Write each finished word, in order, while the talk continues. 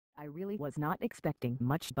I really was not expecting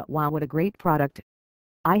much, but wow, what a great product.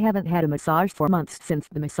 I haven't had a massage for months since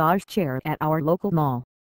the massage chair at our local mall.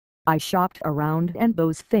 I shopped around and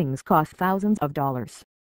those things cost thousands of dollars.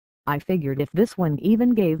 I figured if this one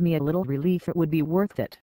even gave me a little relief it would be worth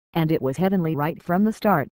it. And it was heavenly right from the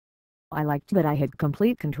start. I liked that I had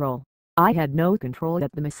complete control. I had no control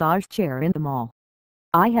at the massage chair in the mall.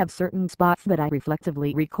 I have certain spots that I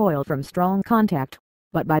reflexively recoil from strong contact,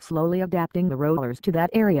 but by slowly adapting the rollers to that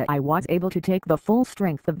area I was able to take the full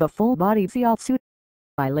strength of the full-body Shiatsu.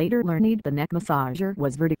 I later learned the neck massager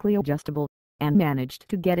was vertically adjustable, and managed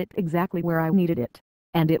to get it exactly where I needed it,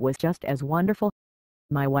 and it was just as wonderful.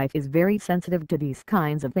 My wife is very sensitive to these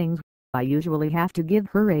kinds of things. I usually have to give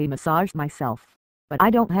her a massage myself, but I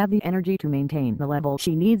don't have the energy to maintain the level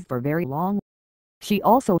she needs for very long. She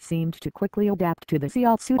also seemed to quickly adapt to the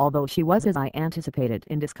Shiatsu, although she was, as I anticipated,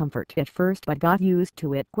 in discomfort at first but got used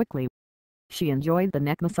to it quickly. She enjoyed the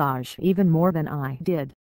neck massage even more than I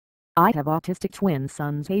did. I have autistic twin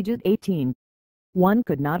sons aged 18. One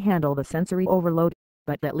could not handle the sensory overload,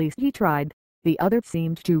 but at least he tried. The other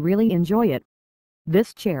seemed to really enjoy it.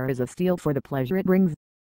 This chair is a steal for the pleasure it brings.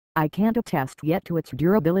 I can't attest yet to its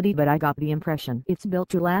durability, but I got the impression it's built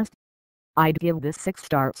to last. I'd give this 6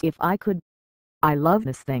 stars if I could. I love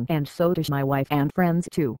this thing, and so does my wife and friends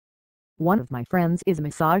too. One of my friends is a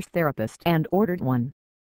massage therapist and ordered one.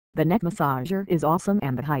 The neck massager is awesome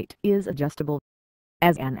and the height is adjustable.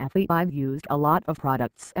 As an athlete I've used a lot of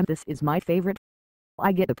products and this is my favorite.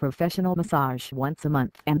 I get a professional massage once a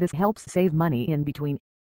month and this helps save money in between.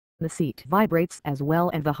 The seat vibrates as well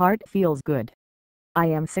and the heart feels good. I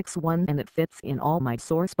am 6'1" and it fits in all my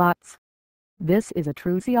sore spots. This is a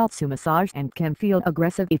true Shiatsu massage and can feel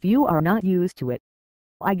aggressive if you are not used to it.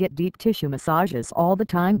 I get deep tissue massages all the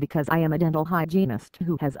time because I am a dental hygienist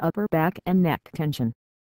who has upper back and neck tension.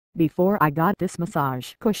 Before I got this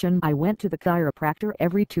massage cushion I went to the chiropractor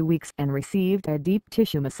every 2 weeks and received a deep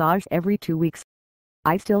tissue massage every 2 weeks.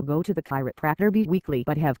 I still go to the chiropractor bi-weekly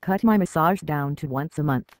but have cut my massage down to once a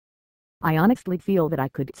month. I honestly feel that I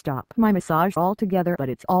could stop my massage altogether, but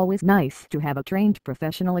it's always nice to have a trained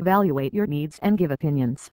professional evaluate your needs and give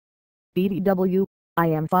opinions. BBW, I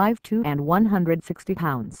am 5'2" and 160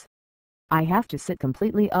 pounds. I have to sit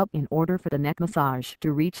completely up in order for the neck massage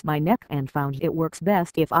to reach my neck and found it works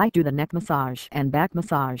best if I do the neck massage and back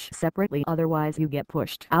massage separately, otherwise you get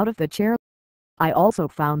pushed out of the chair. I also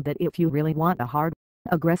found that if you really want a hard,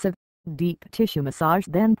 aggressive, deep tissue massage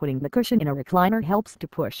then putting the cushion in a recliner helps to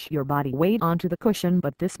push your body weight onto the cushion,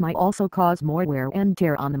 but this might also cause more wear and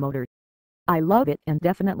tear on the motor. I love it and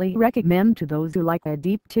definitely recommend to those who like a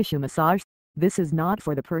deep tissue massage. This is not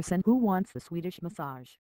for the person who wants the Swedish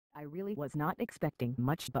massage. I really was not expecting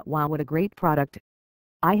much, but wow, what a great product.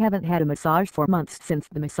 I haven't had a massage for months since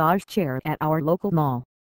the massage chair at our local mall.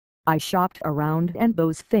 I shopped around and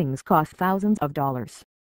those things cost thousands of dollars.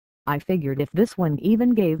 I figured if this one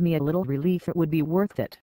even gave me a little relief it would be worth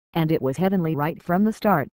it, and it was heavenly right from the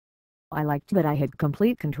start. I liked that I had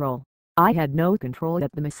complete control. I had no control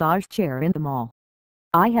at the massage chair in the mall.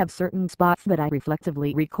 I have certain spots that I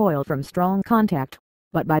reflexively recoil from strong contact,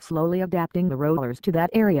 but by slowly adapting the rollers to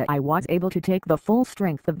that area I was able to take the full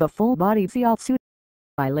strength of the full-body Shiatsu.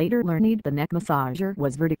 I later learned the neck massager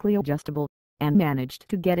was vertically adjustable, and managed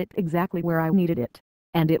to get it exactly where I needed it,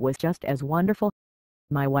 and it was just as wonderful.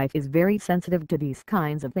 My wife is very sensitive to these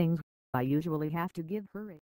kinds of things. I usually have to give her a